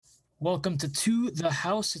Welcome to the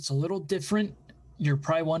House. It's a little different. You're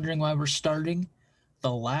probably wondering why we're starting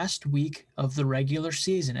the last week of the regular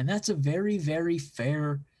season. And that's a very, very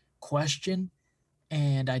fair question.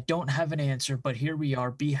 And I don't have an answer, but here we are.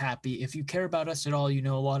 Be happy. If you care about us at all, you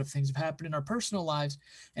know a lot of things have happened in our personal lives,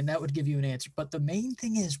 and that would give you an answer. But the main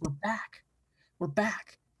thing is we're back. We're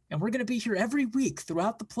back. And we're going to be here every week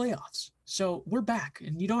throughout the playoffs. So we're back,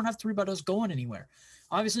 and you don't have to worry about us going anywhere.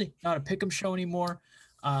 Obviously, not a pick 'em show anymore.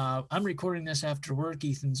 I'm recording this after work.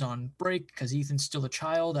 Ethan's on break because Ethan's still a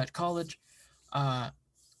child at college. Uh,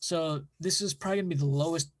 so this is probably going to be the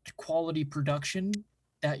lowest quality production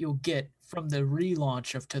that you'll get from the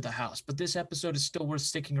relaunch of To the House. But this episode is still worth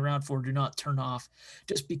sticking around for. Do not turn off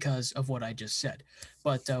just because of what I just said.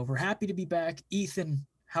 But we're happy to be back. Ethan,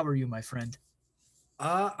 how are you, my friend?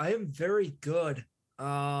 I am very good.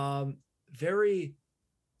 Very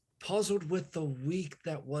puzzled with the week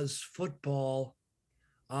that was football.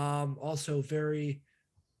 Also very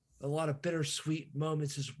a lot of bittersweet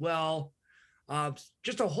moments as well.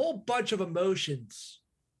 Just a whole bunch of emotions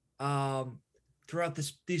um, throughout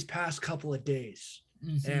these past couple of days.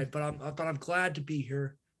 Mm-hmm. But I'm glad to be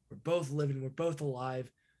here. We're both living. We're both alive.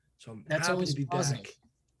 So I'm That's happy to always be positive. back.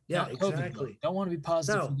 Yeah, Not COVID, though. exactly. Don't want to be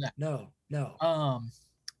positive for No, that. no, no. Um,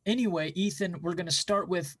 anyway, Ethan, we're going to start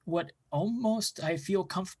with what almost I feel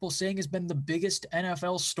comfortable saying has been the biggest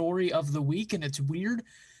NFL story of the week, and it's weird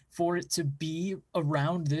for it to be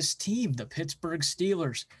around this team, the Pittsburgh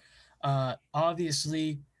Steelers.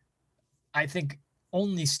 Obviously, I think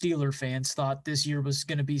only Steeler fans thought this year was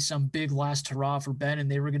going to be some big last hurrah for Ben, and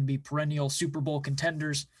they were going to be perennial Super Bowl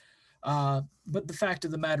contenders. But the fact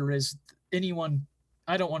of the matter is, anyone,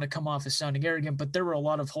 I don't want to come off as sounding arrogant, but there were a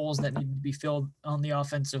lot of holes that needed to be filled on the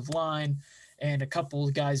offensive line and a couple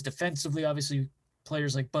of guys defensively. Obviously,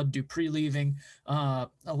 players like Bud Dupree leaving. A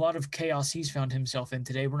lot of chaos he's found himself in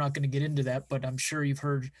today. We're not going to get into that, but I'm sure you've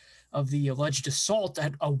heard of the alleged assault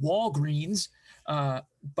at a Walgreens. But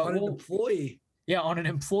On an we'll, employee. yeah, on an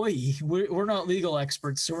employee. We're not legal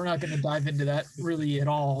experts, so we're not going to dive into that really at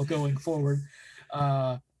all going forward.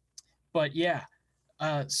 Uh, but yeah,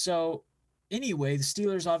 so anyway, the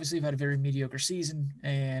Steelers obviously have had a very mediocre season,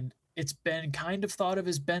 and it's been kind of thought of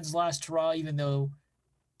as Ben's last hurrah, even though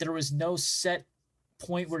there was no set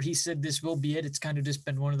point where he said this will be it. It's kind of just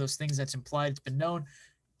been one of those things that's implied. It's been known.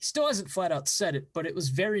 He still hasn't flat out said it, but it was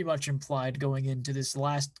very much implied going into this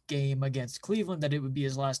last game against Cleveland that it would be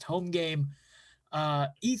his last home game.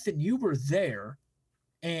 Ethan, you were there.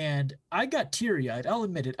 And I got teary eyed. I'll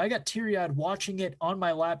admit it. I got teary eyed watching it on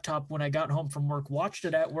my laptop when I got home from work, watched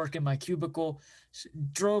it at work in my cubicle,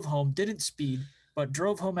 drove home, didn't speed, but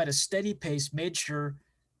drove home at a steady pace, made sure,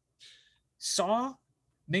 saw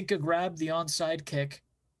Minka grab the onside kick,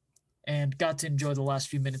 and got to enjoy the last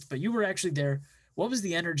few minutes. But you were actually there. What was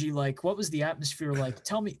the energy like? What was the atmosphere like?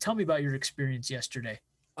 Tell me about your experience yesterday.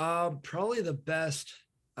 Probably the best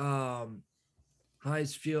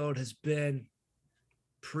Heinz Field has been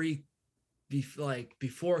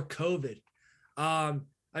before COVID. I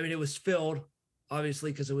mean, it was filled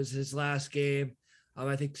obviously because it was his last game.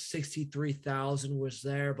 I think 63,000 was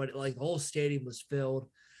there, but like the whole stadium was filled.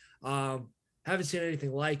 Um, haven't seen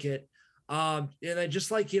anything like it. And then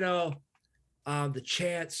just like the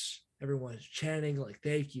chants, everyone's chanting like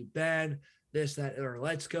 "Thank you, Ben," this, that, or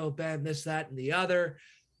 "Let's go, Ben," this, that, and the other.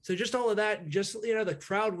 So just all of that, and just the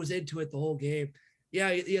crowd was into it the whole game.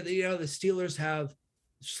 Yeah, yeah. The Steelers have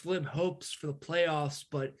slim hopes for the playoffs,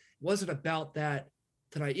 but it wasn't about that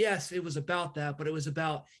tonight. Yes, it was about that, but it was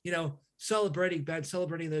about celebrating Ben,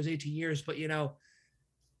 celebrating those 18 years. But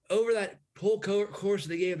over that whole course of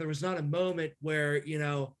the game, there was not a moment where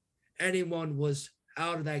anyone was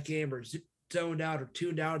out of that game or zoned out or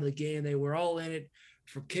tuned out of the game. They were all in it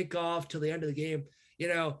from kickoff till the end of the game.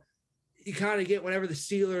 You kind of get whenever the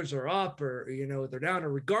Steelers are up or they're down,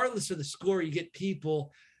 or regardless of the score, you get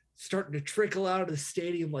people starting to trickle out of the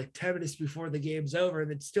stadium like 10 minutes before the game's over,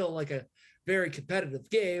 and it's still like a very competitive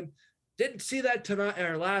game. Didn't see that tonight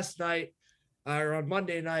or last night or on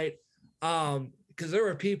Monday night, because there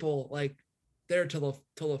were people like there till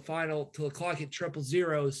the final, till the clock hit triple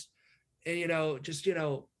zeros, and it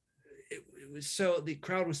was so, the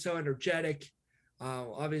crowd was so energetic.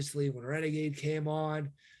 Obviously, when Renegade came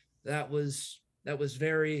on, that was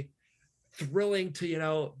very thrilling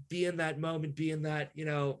to be in that moment, be in that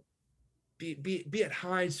be at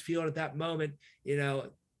Heinz Field at that moment.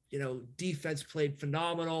 Defense played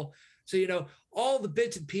phenomenal. So all the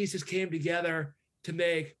bits and pieces came together to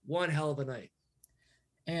make one hell of a night.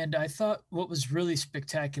 And I thought what was really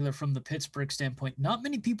spectacular from the Pittsburgh standpoint, not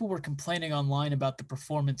many people were complaining online about the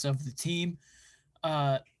performance of the team.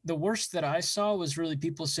 The worst that I saw was really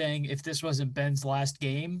people saying if this wasn't Ben's last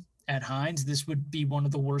game at Heinz, this would be one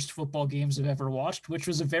of the worst football games I've ever watched, which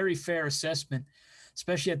was a very fair assessment,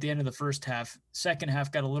 especially at the end of the first half. Second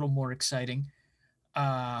half got a little more exciting.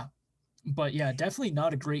 Uh, but yeah, definitely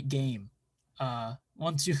not a great game.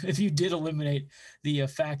 Once you, if you did eliminate the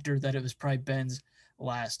factor that it was probably Ben's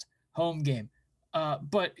last home game.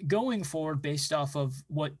 But going forward, based off of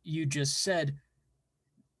what you just said,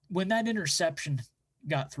 when that interception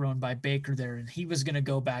got thrown by Baker there and he was going to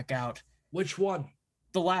go back out, Which one?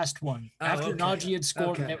 the last one, after okay. Najee had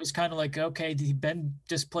scored, and Okay. it was kind of like, okay, Ben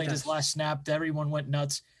just played his Yes. last snap. Everyone went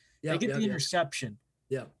nuts. They Yep, get yep, the yep. interception.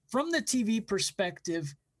 Yeah. From the TV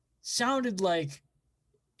perspective, sounded like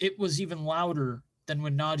it was even louder than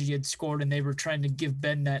when Najee had scored and they were trying to give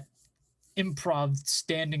Ben that improv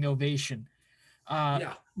standing ovation.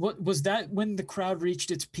 Yeah. What was that when the crowd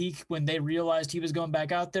reached its peak when they realized he was going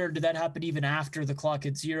back out there? Or did that happen even after the clock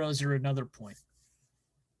hit zeros or another point?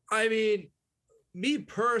 I mean, me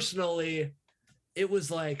personally, it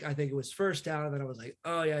was like, I think it was first down, and then I was like,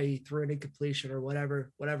 oh yeah, he threw an incompletion or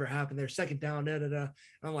whatever happened there. Second down, And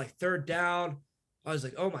I'm like, third down. I was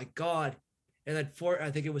like, oh my God. And then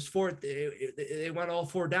I think it was fourth. It went all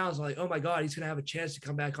 4 downs. I'm like, oh my God, he's gonna have a chance to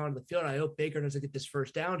come back onto the field. I hope Baker doesn't get this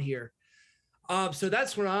first down here. So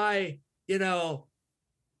that's when I,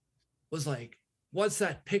 was like, once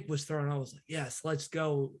that pick was thrown, I was like, yes, let's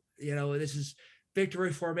go. This is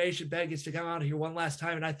victory formation. Ben gets to come out here one last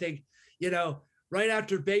time. And I think, right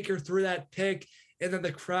after Baker threw that pick, and then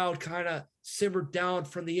the crowd kind of simmered down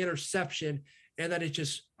from the interception, and then it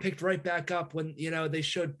just picked right back up when, they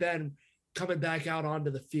showed Ben coming back out onto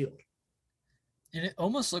the field. And it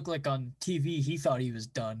almost looked like on TV he thought he was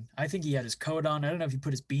done. I think he had his coat on. I don't know if he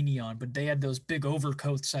put his beanie on, but they had those big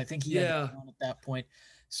overcoats. I think he had on at that point.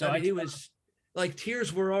 So I mean, he was like,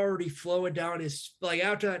 tears were already flowing down his, like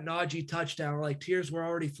after that Najee touchdown, like tears were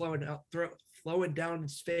already flowing down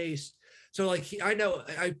his face. So like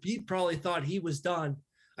he probably thought he was done.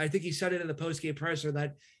 I think he said it in the postgame presser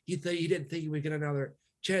that he didn't think he would get another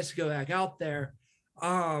chance to go back out there.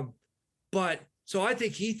 But so I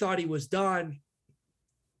think he thought he was done.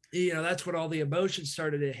 That's when all the emotions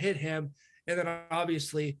started to hit him. And then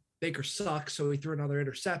obviously Baker sucks. So he threw another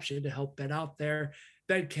interception to help Ben out there.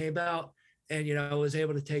 Ben came out and, was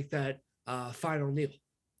able to take that final kneel.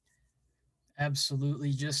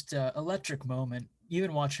 Absolutely. Just electric moment.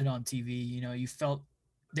 Even watching it on TV, you felt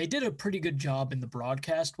they did a pretty good job in the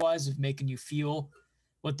broadcast wise of making you feel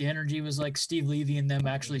what the energy was like. Steve Levy and them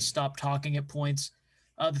actually stopped talking at points.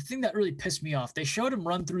 The thing that really pissed me off, they showed him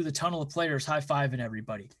run through the tunnel of players, high-fiving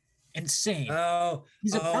everybody. Insane.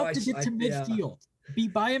 He's about to get to midfield, be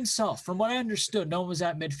by himself. From what I understood, no one was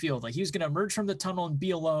at midfield. Like he was going to emerge from the tunnel and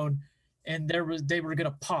be alone, and they were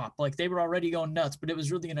going to pop. Like they were already going nuts, but it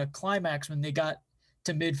was really going to climax when they got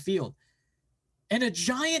to midfield. And a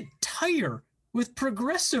giant tire with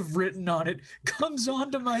Progressive written on it comes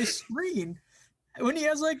onto my screen when he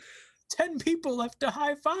has like 10 people left to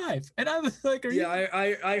high five. And I was like,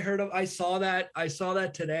 I heard of, I saw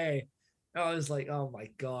that today. I was like, oh my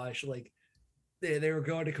gosh, like they were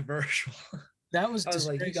going to commercial. That was I was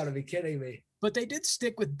like, you gotta be kidding me. But they did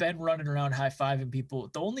stick with Ben running around high fiving people.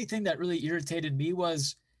 The only thing that really irritated me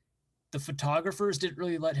was the photographers didn't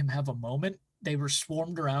really let him have a moment. They were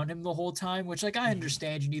swarmed around him the whole time, which like I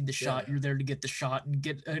understand you need the shot. You're there to get the shot and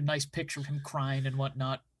get a nice picture of him crying and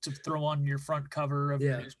whatnot to throw on your front cover of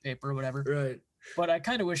your newspaper or whatever. Right. But I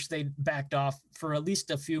kind of wish they backed off for at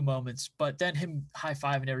least a few moments. But then him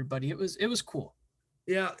high-fiving everybody, it was cool.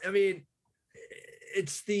 Yeah, I mean,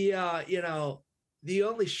 it's the the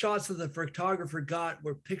only shots that the photographer got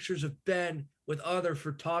were pictures of Ben with other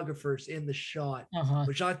photographers in the shot,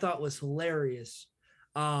 which I thought was hilarious.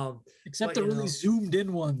 Except the really zoomed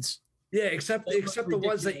in ones. Yeah, except the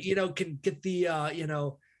ones that can get the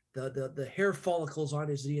the hair follicles on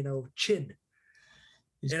his chin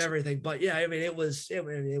and everything. But yeah, I mean it was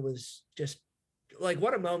just like,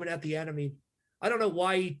 what a moment at the end. I mean, I don't know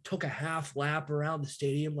why he took a half lap around the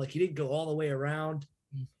stadium. Like he didn't go all the way around.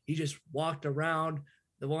 He just walked around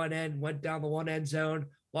the one end, went down the one end zone,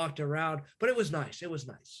 walked around. But it was nice. It was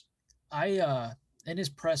nice. In his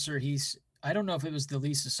presser, I don't know if it was the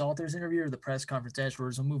Lisa Salters interview or the press conference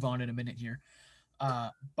afterwards. We'll move on in a minute here.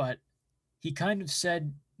 But he kind of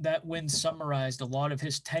said that win summarized a lot of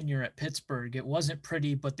his tenure at Pittsburgh. It wasn't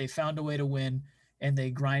pretty, but they found a way to win and they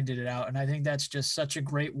grinded it out. And I think that's just such a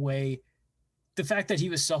great way. The fact that he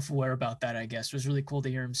was self-aware about that, I guess, was really cool to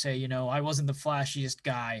hear him say, I wasn't the flashiest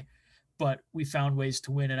guy, but we found ways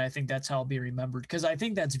to win. And I think that's how I'll be remembered, because I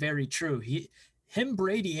think that's very true. Him,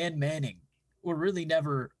 Brady, and Manning were really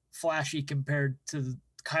never flashy compared to the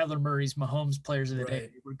Kyler Murray's Mahomes players of the day.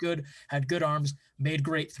 Right. They were good, had good arms, made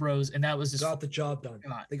great throws, and that was Got the job done.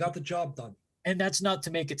 They got the job done. And that's not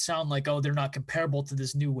to make it sound like, oh, they're not comparable to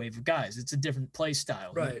this new wave of guys. It's a different play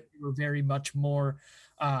style. Right. They were very much more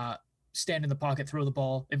stand in the pocket, throw the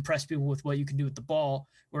ball, impress people with what you can do with the ball.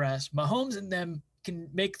 Whereas Mahomes and them can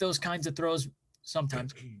make those kinds of throws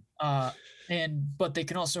sometimes. But they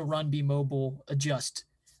can also run, be mobile, adjust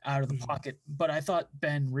out of the pocket. But I thought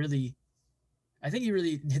I think he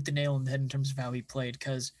really hit the nail on the head in terms of how he played,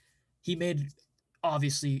 because he made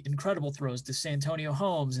obviously incredible throws to Santonio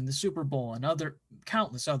Holmes in the Super Bowl and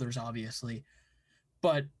countless others, obviously.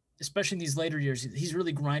 But especially in these later years, he's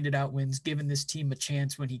really grinded out wins, given this team a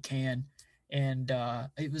chance when he can. And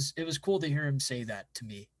it was cool to hear him say that to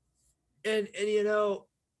me. And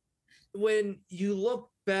when you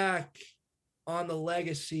look back on the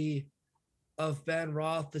legacy of Ben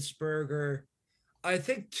Roethlisberger, I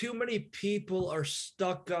think too many people are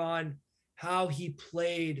stuck on how he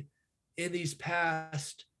played in these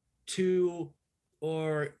past 2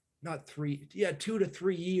 to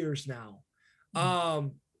 3 years now.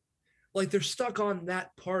 Like they're stuck on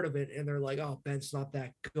that part of it, and they're like, oh, Ben's not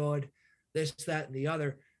that good, this, that, and the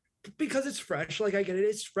other, because it's fresh. Like I get it,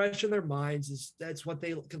 it's fresh in their minds. That's what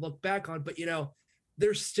they can look back on. But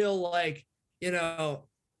there's still like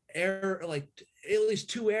like at least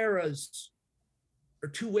 2 eras or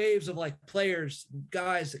 2 waves of like players,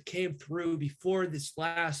 guys that came through before this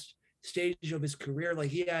last stage of his career. Like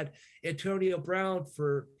he had Antonio Brown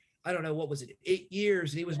for, I don't know, what was it, 8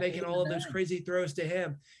 years, and he was making all of those crazy throws to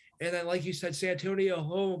him. And then, like you said, Santonio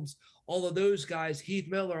Holmes, all of those guys, Heath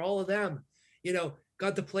Miller, all of them,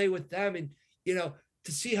 got to play with them, and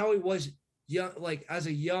to see how he was young, like as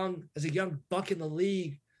a young buck in the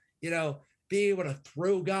league, being able to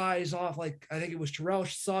throw guys off. Like I think it was Terrell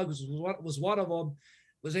Suggs was one of them,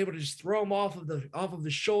 was able to just throw him off of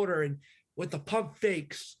the shoulder, and with the pump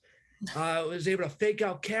fakes, was able to fake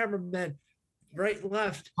out cameramen right and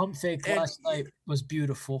left. Pump fake last night was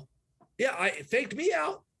beautiful. Yeah, I faked me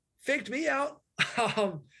out.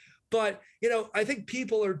 But I think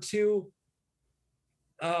people are too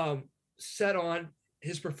set on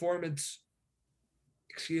his performance,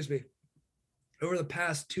 over the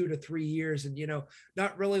past 2 to 3 years, and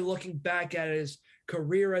not really looking back at his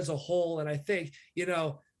career as a whole. And I think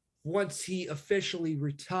once he officially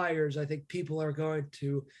retires, I think people are going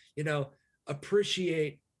to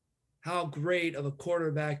appreciate how great of a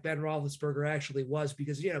quarterback Ben Roethlisberger actually was,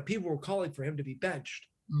 because people were calling for him to be benched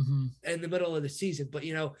in the middle of the season. But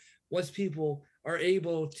once people are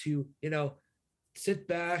able to sit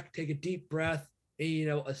back, take a deep breath, and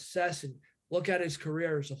assess and look at his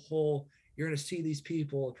career as a whole, you're going to see these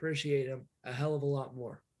people appreciate him a hell of a lot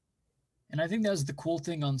more. And I think that was the cool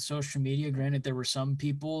thing on social media. Granted, there were some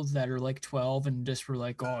people that are like 12 and just were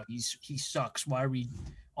like, oh, he sucks. Why are we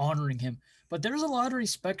honoring him? But there's a lot of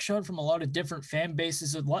respect shown from a lot of different fan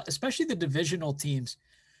bases, especially the divisional teams.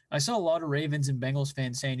 I saw a lot of Ravens and Bengals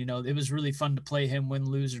fans saying, it was really fun to play him, win,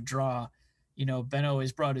 lose, or draw. Ben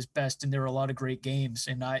always brought his best, and there were a lot of great games.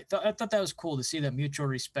 And I thought that was cool to see that mutual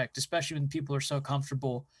respect, especially when people are so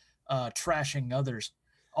comfortable trashing others.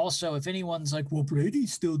 Also, if anyone's like, well,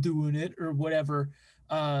 Brady's still doing it or whatever,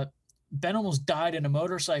 Ben almost died in a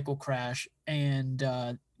motorcycle crash and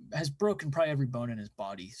has broken probably every bone in his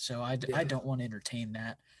body. So I don't want to entertain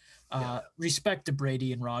that. Respect to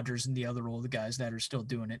Brady and Rodgers and the other older guys that are still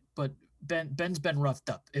doing it. But Ben's been roughed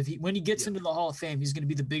up. When he gets into the Hall of Fame, he's going to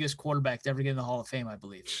be the biggest quarterback to ever get in the Hall of Fame, I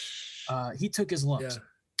believe. He took his lumps.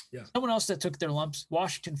 Someone else that took their lumps,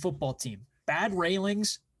 Washington football team. Bad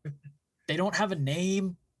railings. They don't have a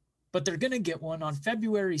name, but they're going to get one on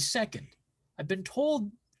February 2nd. I've been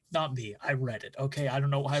told, not me, I read it. Okay, I don't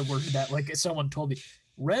know why I worded that like someone told me.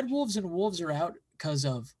 Red Wolves and Wolves are out because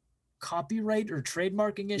of copyright or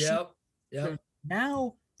trademarking issues. Yep.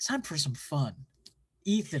 Now it's time for some fun.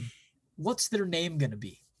 Ethan, what's their name going to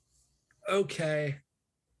be? Okay.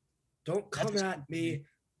 Don't come at me.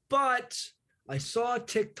 But I saw a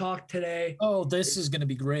TikTok today. Oh, this is going to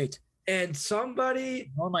be great. And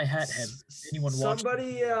somebody on my hat head. Anyone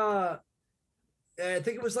somebody I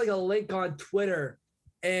think it was like a link on Twitter,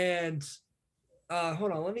 and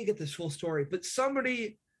hold on, let me get this full story. But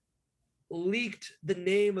somebody leaked the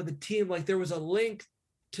name of the team. Like there was a link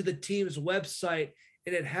to the team's website,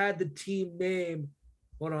 and it had the team name.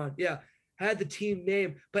 Hold on, had the team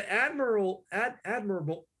name, but Admirals,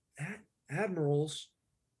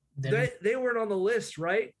 they weren't on the list,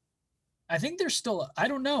 right? I think they're still. I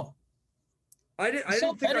don't know. I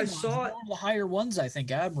don't think I saw it. One of the higher ones, I think,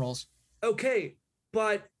 Admirals. Okay,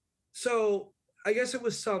 but so I guess it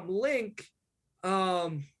was some link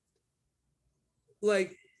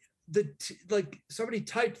like like somebody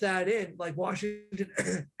typed that in, like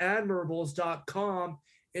WashingtonAdmirables.com,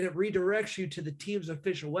 and it redirects you to the team's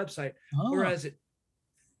official website. Oh, Whereas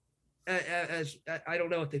as I don't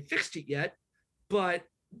know if they fixed it yet, but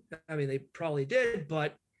I mean they probably did,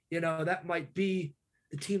 but that might be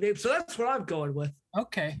the team name. So that's what I'm going with.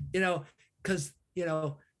 okay. Because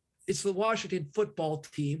it's the Washington football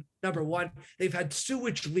team. Number one, they've had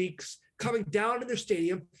sewage leaks coming down in their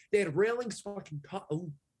stadium. They had railings fucking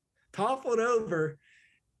toppled over.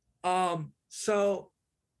 So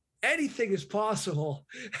anything is possible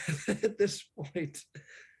at this point.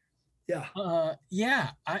 Yeah. Yeah. Yeah.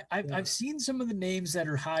 I've seen some of the names that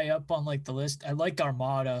are high up on like the list. I like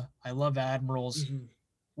Armada. I love Admirals. Mm-hmm.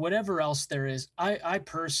 Whatever else there is. I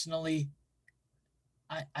personally,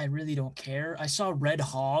 I really don't care. I saw Red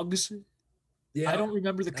Hogs. I Yeah. don't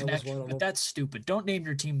remember the That was connection, one of but them. that's stupid. Don't name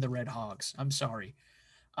your team the Red Hogs. I'm sorry.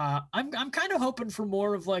 I'm kind of hoping for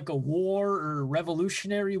more of like a war or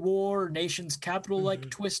Revolutionary War, nation's capital like Mm-hmm.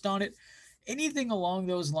 twist on it. Anything along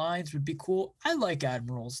those lines would be cool. I like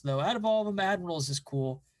Admirals though. Out of all of them, Admirals is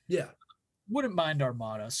cool. Yeah. Wouldn't mind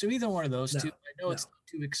Armada. So either one of those No. two. I know No. it's not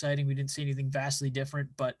too exciting. We didn't see anything vastly different,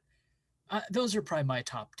 but those are probably my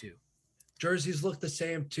top two. Jerseys look the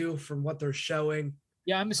same too from what they're showing.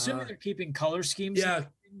 Yeah, I'm assuming they're keeping color schemes. Yeah. So,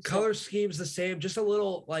 Color scheme's the same, just a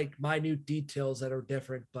little like minute details that are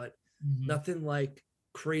different, but nothing like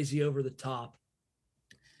crazy over the top.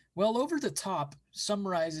 Well, Over the Top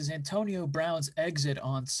summarizes Antonio Brown's exit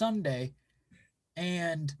on Sunday.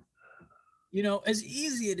 And, as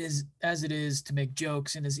easy it is as it is to make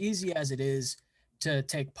jokes and as easy as it is to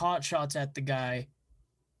take pot shots at the guy,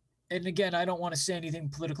 and again, I don't want to say anything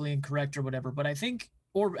politically incorrect or whatever, but I think,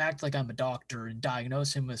 or act like I'm a doctor and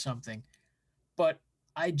diagnose him with something, but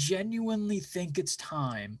I genuinely think it's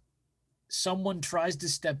time someone tries to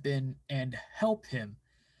step in and help him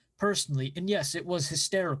personally. And yes, it was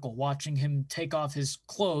hysterical watching him take off his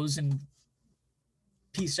clothes and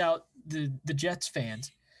peace out the Jets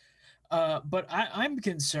fans. But I'm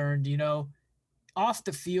concerned, off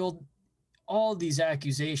the field, all these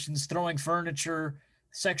accusations, throwing furniture,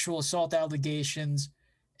 sexual assault allegations,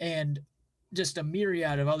 and just a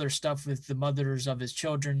myriad of other stuff with the mothers of his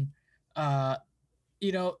children. Uh,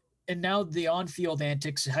 and now the on-field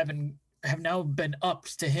antics have now been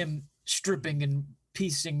upped to him stripping and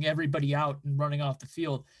piecing everybody out and running off the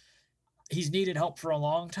field. He's needed help for a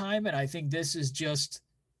long time, and I think this is just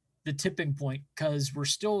the tipping point because we're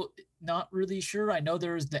still not really sure. I know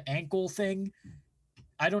there's the ankle thing.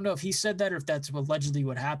 I don't know if he said that or if that's allegedly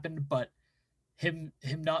what happened, but him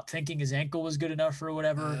not thinking his ankle was good enough or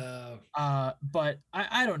whatever. But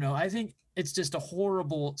I don't know. I think it's just a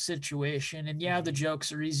horrible situation. And yeah, the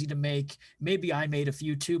jokes are easy to make. Maybe I made a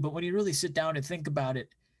few too, but when you really sit down and think about it,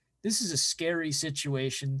 this is a scary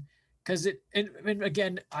situation because and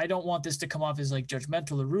again, I don't want this to come off as like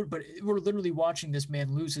judgmental or rude, but we're literally watching this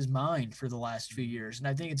man lose his mind for the last few years. And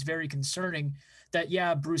I think it's very concerning that,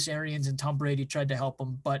 yeah, Bruce Arians and Tom Brady tried to help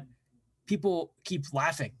him, but people keep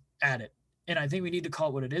laughing at it. And I think we need to call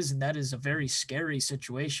it what it is. And that is a very scary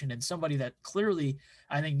situation and somebody that clearly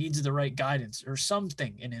I think needs the right guidance or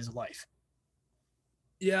something in his life.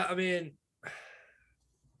 Yeah. I mean,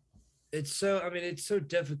 it's so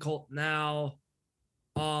difficult now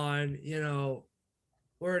on,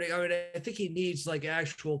 wording. I mean, I think he needs like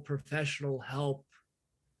actual professional help.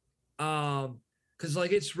 Cause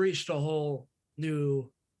like it's reached a whole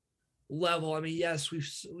new level. I mean, yes, we've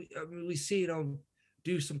seen him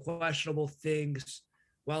do some questionable things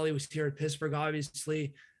while he was here in Pittsburgh.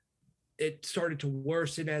 Obviously, it started to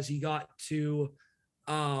worsen as he got to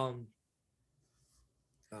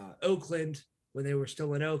Oakland when they were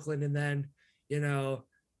still in Oakland, and then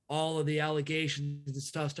all of the allegations and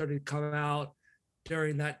stuff started to come out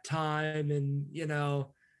during that time, and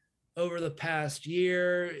over the past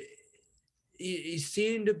year, he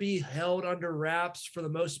seemed to be held under wraps for the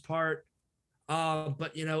most part.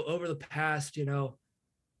 But over the past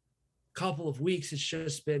couple of weeks, it's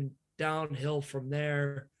just been downhill from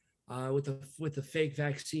there with the fake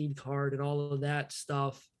vaccine card and all of that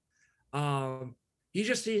stuff. He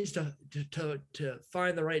just needs to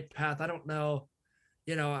find the right path. I don't know.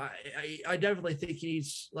 I definitely think he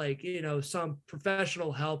needs like some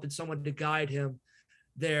professional help and someone to guide him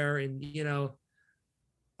there. And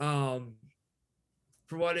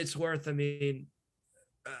for what it's worth, I mean,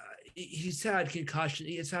 he's had concussion.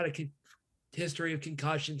 He's had a history of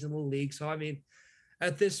concussions in the league. So I mean,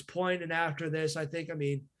 at this point and after this, I think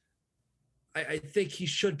I think he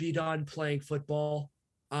should be done playing football.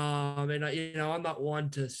 And I'm not one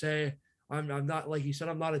to say I'm not, like you said,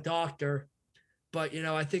 I'm not a doctor, but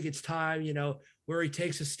I think it's time. where he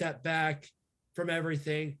takes a step back from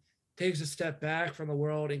everything, takes a step back from the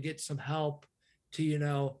world and gets some help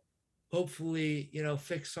to, hopefully,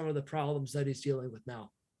 fix some of the problems that he's dealing with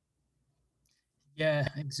now. Yeah,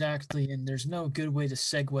 exactly. And there's no good way to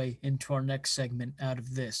segue into our next segment out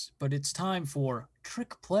of this, but it's time for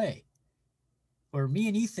Trick Play, where me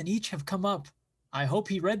and Ethan each have come up. I hope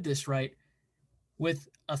he read this right, with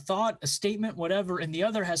a thought, a statement, whatever, and the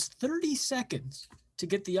other has 30 seconds to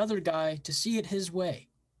get the other guy to see it his way.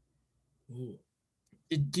 Ooh.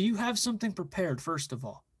 Do you have something prepared, first of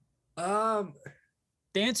all? Um,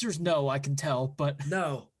 The answer is no, I can tell, but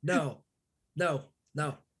no, not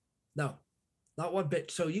one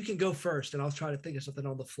bit. So you can go first, and I'll try to think of something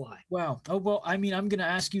on the fly. wow. Oh, well, I mean, I'm going to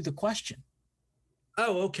ask you the question.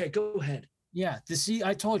 Oh, okay. Go ahead. Yeah,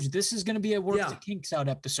 I told you this is going to be a work the kinks out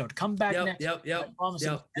episode. Come back next. Yep.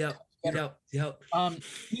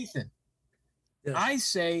 Ethan, Yes. I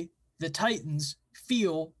say the Titans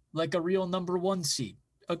feel like a real number 1 seed.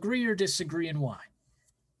 Agree or disagree, and why?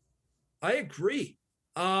 I agree.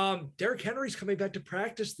 Derrick Henry's coming back to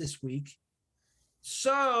practice this week.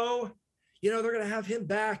 So, they're going to have him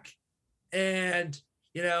back. And,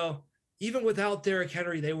 even without Derrick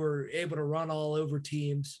Henry, they were able to run all over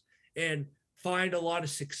teams and find a lot of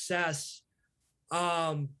success.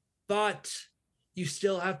 But you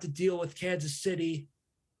still have to deal with Kansas City,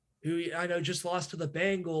 who I know just lost to the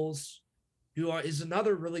Bengals, is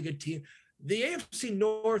another really good team. The AFC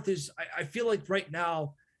North I feel like right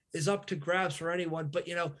now is up to grabs for anyone. But,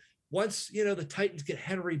 once, the Titans get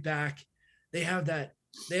Henry back, they have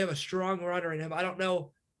a strong runner in him. I don't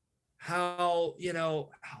know how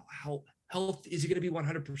health is he going to be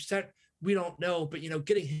 100%? We don't know, but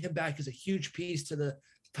getting him back is a huge piece to the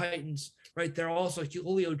Titans right there. Also,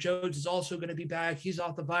 Julio Jones is also going to be back. He's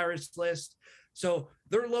off the virus list. So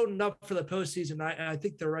they're loading up for the postseason. I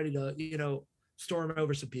think they're ready to, storm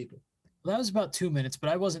over some people. Well, that was about 2 minutes, but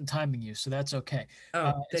I wasn't timing you, so that's okay.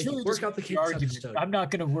 Thank you. Work out the kinks episode. I'm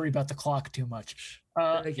not going to worry about the clock too much.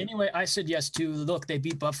 Anyway, I said yes too. Look, they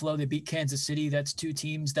beat Buffalo. They beat Kansas City. That's 2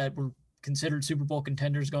 teams that were considered Super Bowl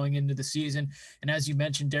contenders going into the season. And as you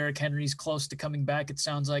mentioned, Derrick Henry's close to coming back. It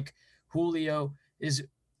sounds like Julio has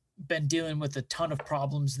been dealing with a ton of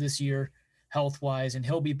problems this year health-wise, and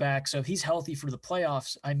he'll be back. So if he's healthy for the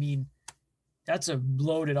playoffs, I mean, that's a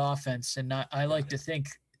loaded offense. And I like to think,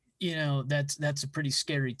 that's a pretty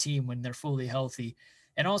scary team when they're fully healthy.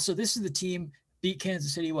 And also, this is the team beat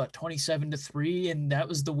Kansas City, 27-3, and that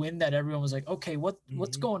was the win that everyone was like, okay,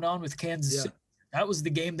 what's going on with Kansas City? That was the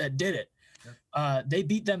game that did it. Yeah. They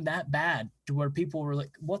beat them that bad to where people were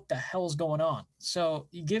like, what the hell's going on? So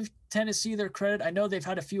you give Tennessee their credit. I know they've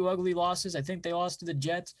had a few ugly losses. I think they lost to the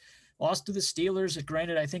Jets, lost to the Steelers.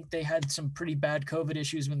 Granted, I think they had some pretty bad COVID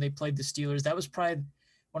issues when they played the Steelers. That was probably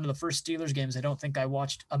one of the first Steelers games I don't think I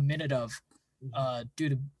watched a minute of due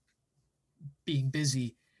to being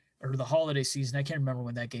busy or the holiday season. I can't remember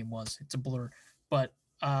when that game was. It's a blur. But,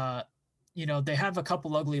 they have a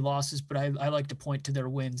couple ugly losses, but I like to point to their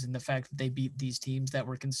wins and the fact that they beat these teams that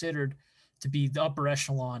were considered to be the upper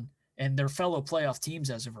echelon and their fellow playoff teams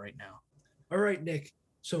as of right now. All right, Nick.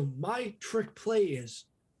 So my trick play is,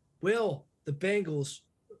 will the Bengals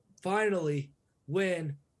finally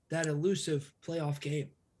win that elusive playoff game?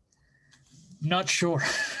 Not sure.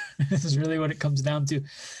 This is really what it comes down to.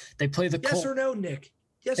 They play the Colts. Yes or no, Nick?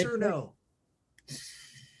 Yes or no?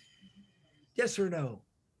 Yes or no?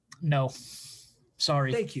 No.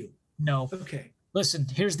 Sorry. Thank you. No. Okay. Listen,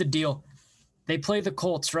 here's the deal. They play the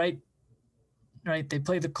Colts, right? Right? They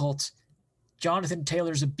play the Colts. Jonathan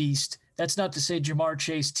Taylor's a beast. That's not to say Jamar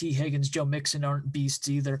Chase, T. Higgins, Joe Mixon aren't beasts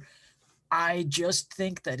either. I just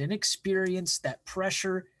think that inexperience, that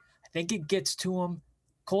pressure, I think it gets to them.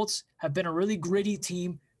 Colts have been a really gritty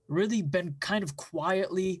team, really been kind of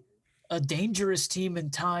quietly a dangerous team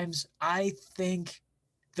in times. I think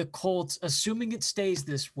the Colts, assuming it stays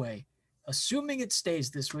this way,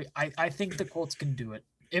 I think the Colts can do it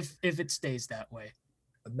if it stays that way.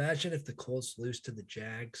 Imagine if the Colts lose to the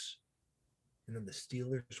Jags and then the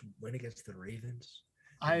Steelers win against the Ravens.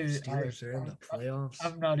 The Steelers are in the playoffs.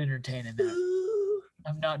 I'm not entertaining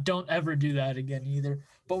that. Don't ever do that again either.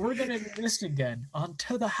 But we're going to do this again on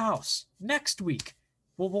To the House next week.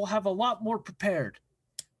 We'll have a lot more prepared.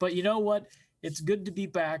 But you know what? It's good to be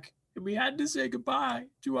back. And we had to say goodbye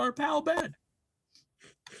to our pal Ben.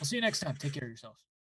 I'll see you next time. Take care of yourselves.